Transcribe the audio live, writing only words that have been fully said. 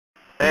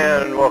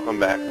And welcome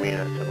back,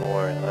 Mina, to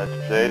more Let's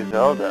Play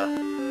Zelda.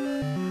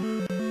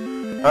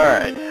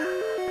 Alright.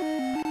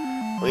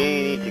 We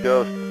need to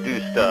go do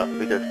stuff,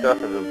 because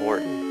stuff is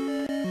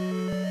important.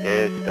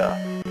 Yeah, it's stuff.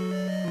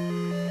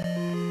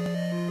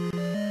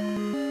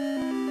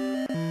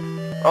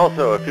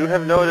 Also, if you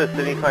have noticed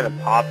any kind of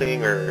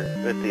popping or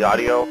with the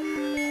audio,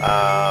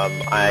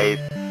 I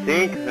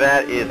think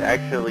that is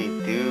actually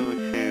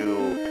due to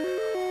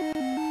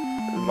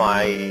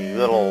my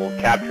little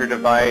capture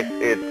device.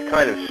 It's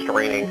kind of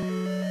straining,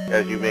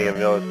 as you may have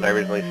noticed when I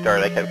originally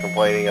started. I kept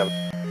complaining of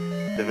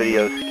the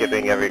video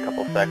skipping every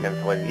couple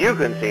seconds when you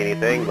couldn't see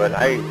anything, but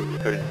I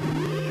could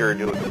sure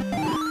do it.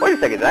 Wait a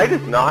second, did I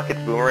just knock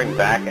its boomerang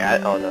back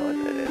at... Oh no, it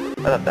didn't.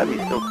 I thought that'd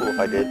be so cool if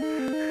I did.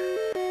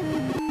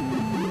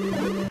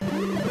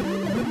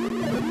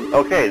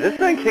 Okay, this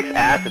thing kicks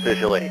ass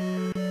officially.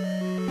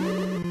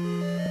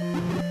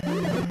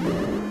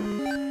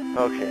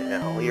 Okay,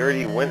 now, we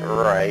already went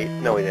right.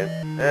 No, we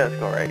didn't. Let's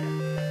go right.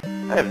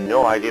 I have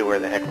no idea where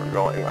the heck we're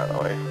going, by the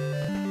way.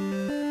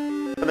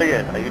 But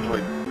again, I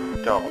usually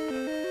don't.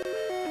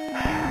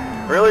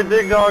 Really,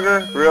 Big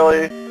Dogger?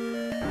 Really?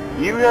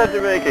 You had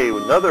to make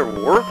another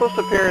worthless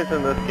appearance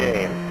in this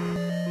game.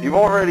 You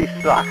already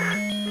suck.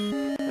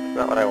 That's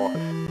not what I want.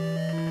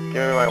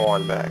 Give me my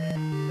wand back.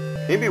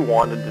 Can you be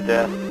wanded to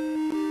death?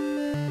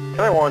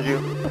 Can I wand you?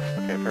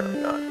 Okay, apparently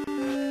not.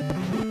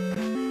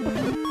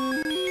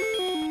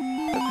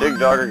 Big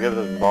Dogger gives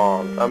us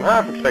bombs. I'm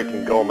half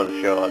expecting Goma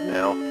to show up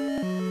now.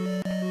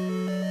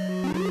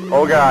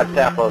 Oh god,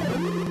 Staphos.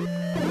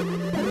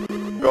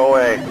 Go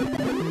away.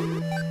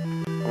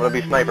 I'm gonna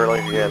be Sniper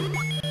Link again.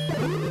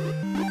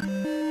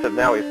 Except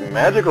now he's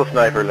Magical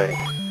Sniper Link.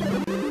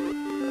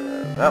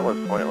 That was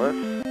pointless.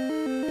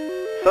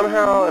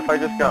 Somehow, if I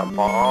just got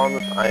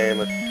bombs, I am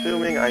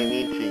assuming I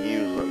need to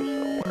use them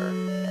somewhere.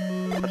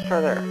 Let's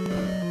try there.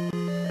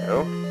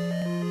 No.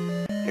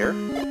 Here?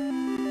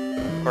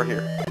 Or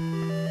here?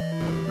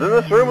 Then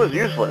this room was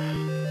useless.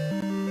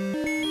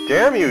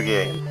 Damn you,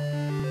 game.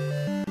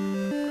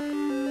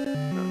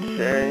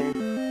 Okay.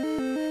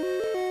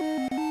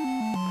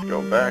 Let's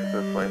go back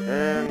this way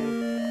then.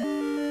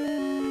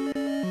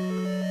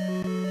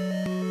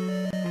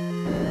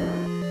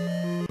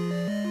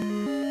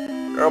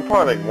 It'll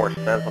probably make more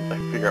sense once I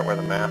figure out where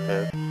the map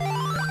is.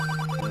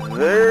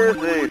 There's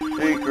a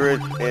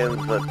secret in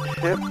the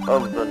tip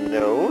of the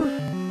nose.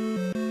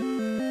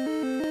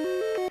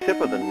 Tip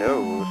of the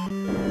nose?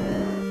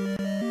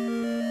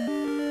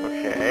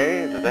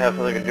 Okay, does that have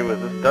something to do with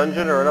this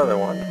dungeon or another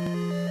one?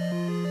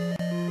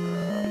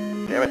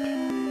 Damn it. I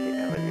keep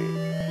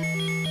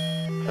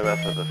having to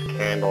mess with this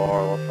candle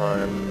all the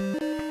time.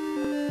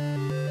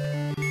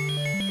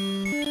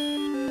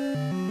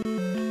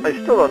 I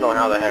still don't know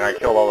how the heck I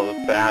killed all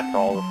those bats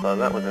all of a sudden.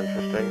 That was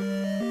interesting.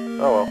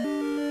 Oh well.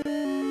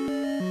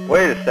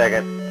 Wait a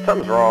second.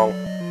 Something's wrong.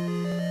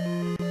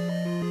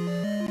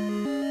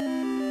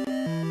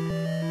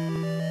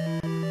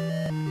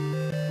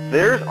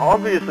 There's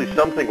obviously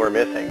something we're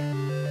missing.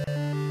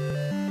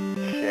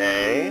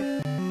 Okay.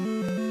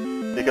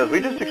 Because we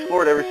just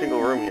explored every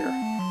single room here.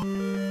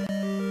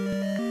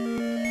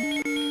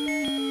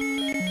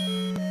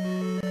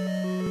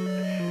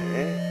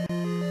 Okay.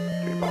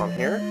 Do we bomb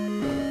here?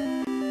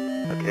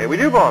 Okay, we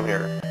do bomb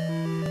here.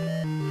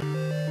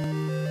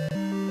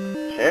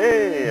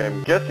 Okay,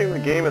 I'm guessing the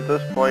game at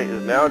this point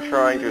is now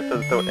trying to,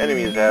 since no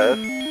enemies at us,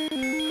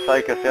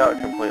 psych us out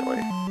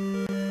completely.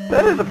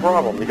 That is a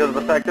problem, because of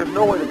the fact there's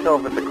no way to tell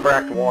if it's a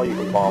cracked wall you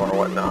can bomb or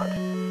whatnot.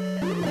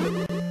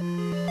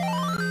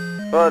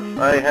 But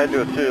I had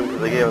to assume,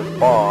 because they gave us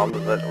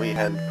bombs, that we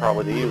had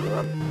probably to use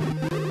them.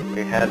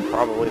 We had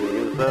probably to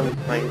use them.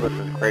 My English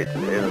is great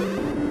today, isn't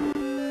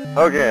it?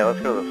 Okay, let's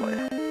go this way.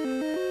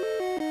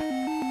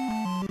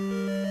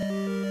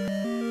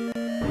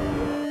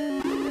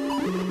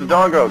 The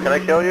Dongo, can I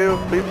kill you?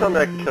 Please tell me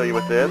I can kill you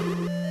with this.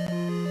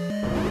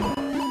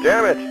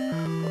 Damn it!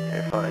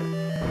 Okay, fine.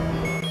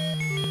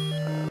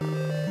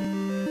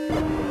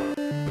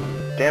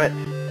 Damn it.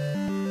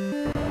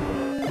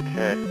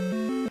 Okay.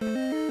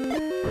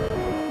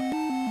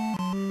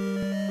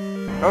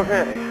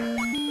 Okay.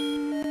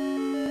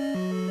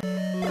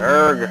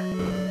 Erg.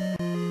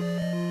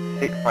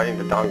 Hate fighting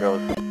the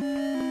Dongos.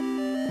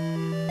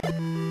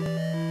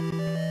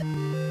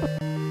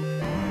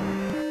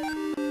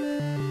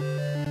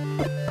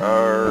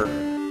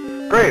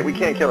 Great, we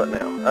can't kill it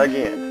now.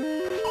 Again.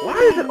 Why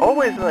is it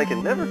always that I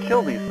can never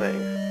kill these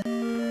things?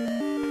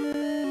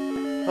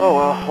 Oh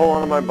well, hold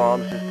on to my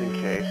bombs just in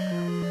case.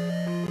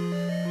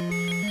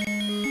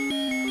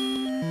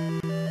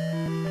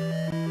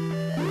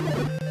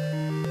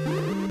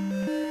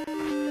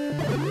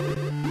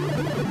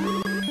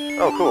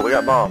 Oh cool, we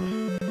got bombs.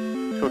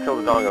 Let's go kill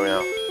the Dongo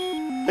now.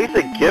 At least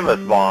they give us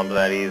bombs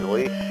that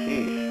easily.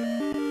 Sheesh.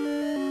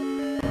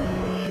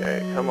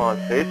 Okay, come on,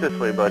 face this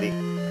way, buddy.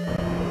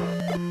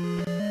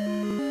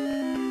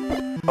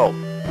 Oh.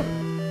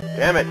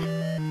 Damn it!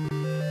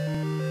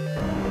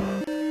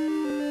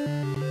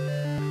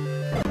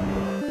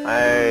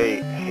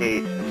 I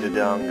hate the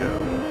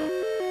Dongos.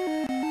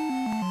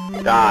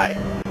 Die.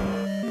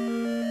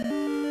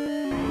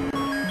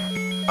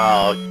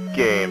 Oh,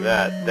 game,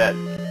 that...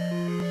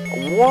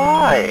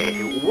 Why?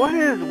 What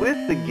is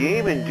with the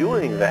game in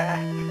doing that?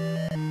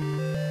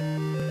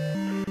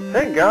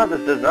 Thank God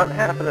this does not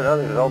happen in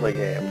other Zelda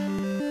games.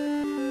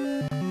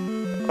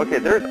 Okay,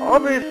 there's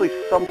obviously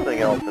something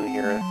else in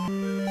here.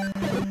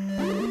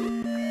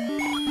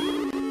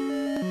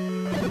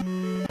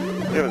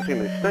 We haven't seen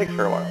these snakes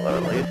for a while, though,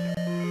 at least.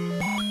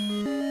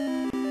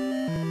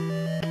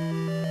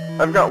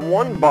 I've got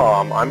one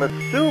bomb. I'm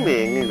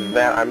assuming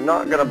that I'm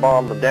not going to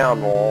bomb the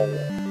down wall.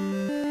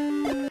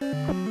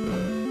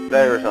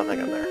 There's nothing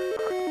in there.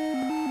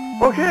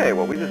 Okay,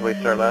 well, we just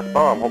wasted our last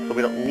bomb. Hopefully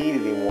we don't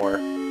need any more.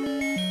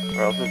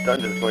 Or else this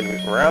dungeon is going to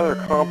be rather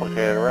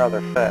complicated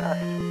rather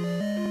fast.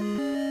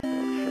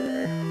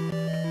 Okay.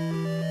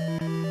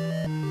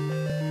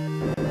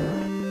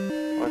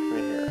 What's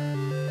in here?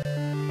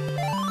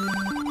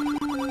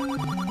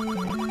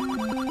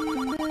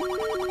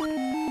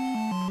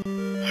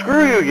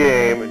 Screw you,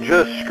 game.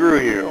 Just screw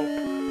you.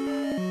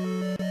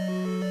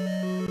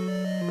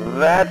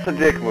 That's a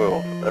dick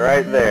move.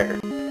 Right there.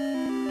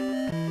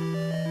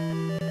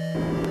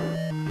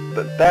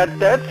 But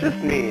that's just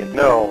me.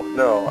 No,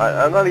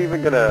 I'm not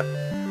even gonna...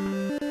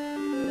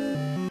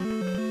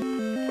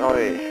 Oh,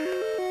 hey.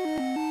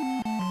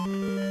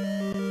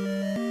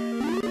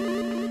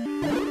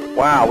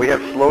 Wow, we have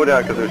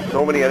slowdown because there's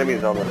so many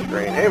enemies on the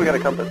screen. Hey, we got a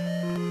compass.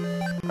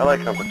 I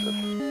like compasses.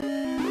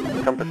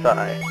 Compass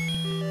eye.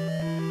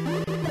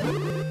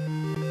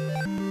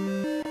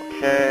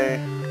 Okay.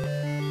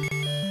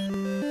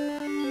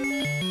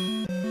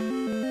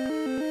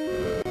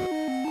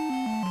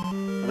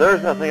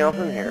 There's nothing else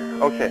in here.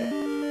 Okay.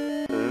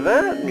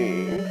 That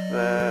means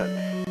that...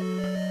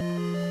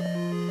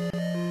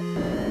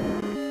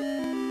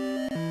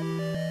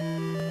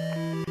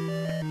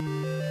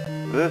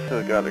 this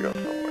has got to go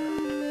somewhere.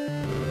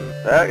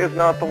 That is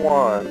not the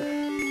wand.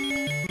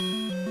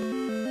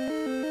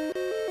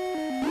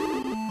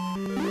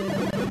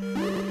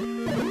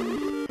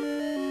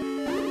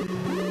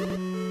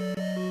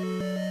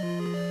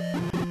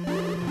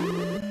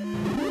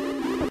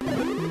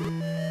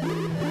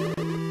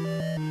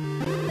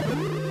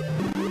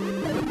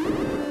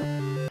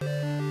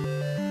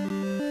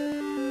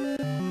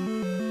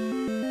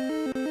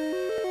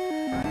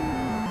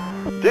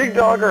 Dig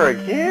Dogger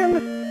again?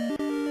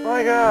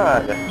 My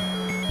God.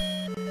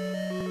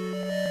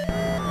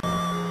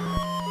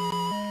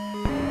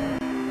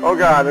 Oh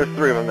God, there's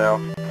 3 of them now.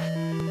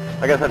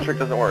 I guess that trick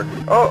doesn't work.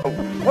 Oh,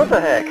 what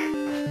the heck?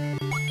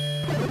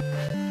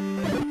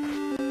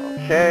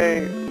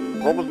 Okay,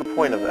 what was the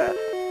point of that?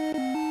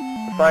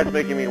 Besides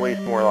making me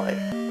waste more life.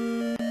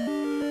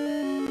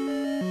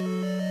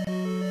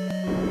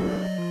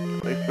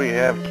 At least we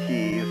have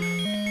keys.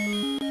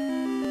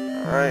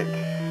 Alright.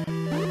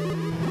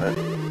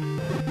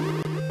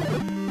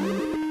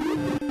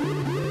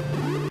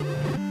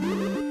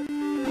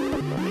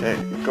 Okay,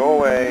 go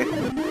away.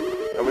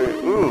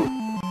 Ooh!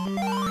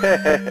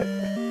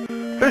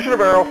 Fish in a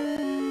barrel!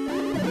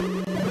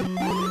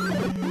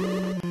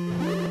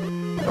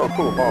 Oh,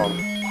 cool, bomb.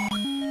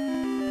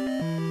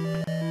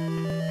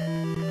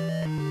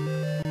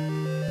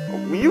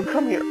 Will you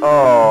come here?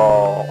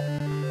 Oh!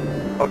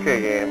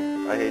 Okay,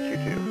 game. I hate you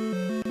too.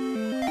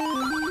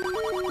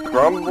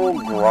 Grumble,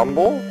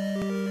 grumble?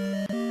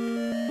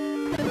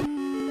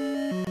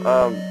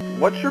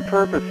 What's your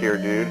purpose here,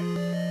 dude?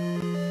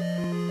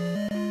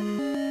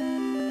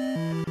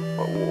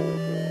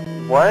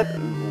 What?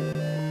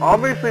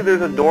 Obviously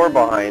there's a door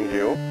behind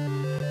you.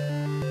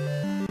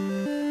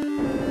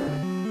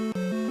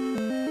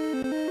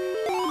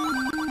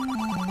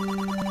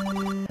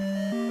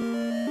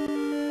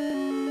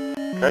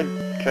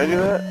 Can I do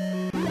that?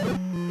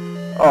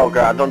 Oh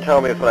God, don't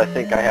tell me it's what I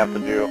think I have to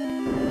do.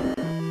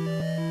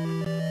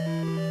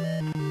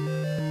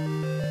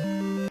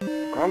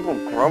 Grumble,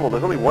 grumble.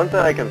 There's only one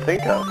thing I can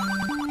think of.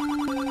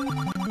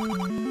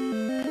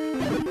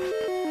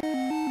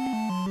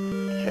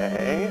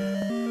 Okay.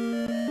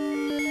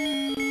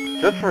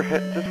 Just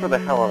for the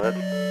hell of it.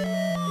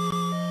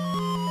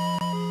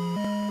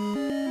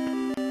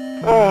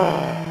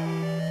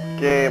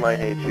 Game, I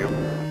hate you.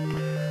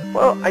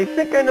 Well, I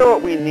think I know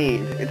what we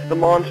need. It's the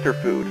monster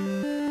food.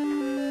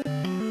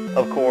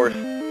 Of course,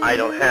 I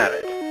don't have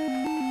it.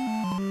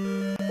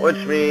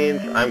 Which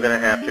means I'm gonna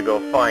have to go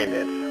find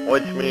it.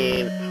 Which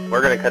means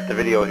we're gonna cut the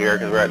video here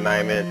because we're at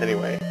 9 minutes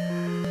anyway.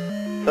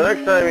 So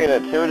next time you're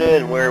gonna tune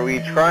in where we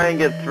try and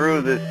get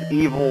through this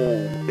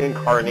evil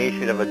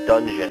incarnation of a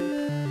dungeon.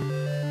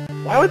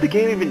 Why would the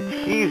game even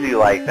tease you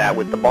like that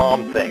with the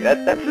bomb thing?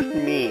 That's just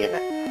mean.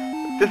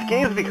 This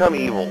game's become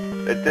evil.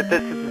 That's just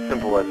as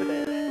simple as it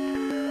is.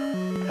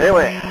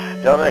 Anyway,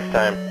 till next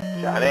time,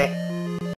 Johnny.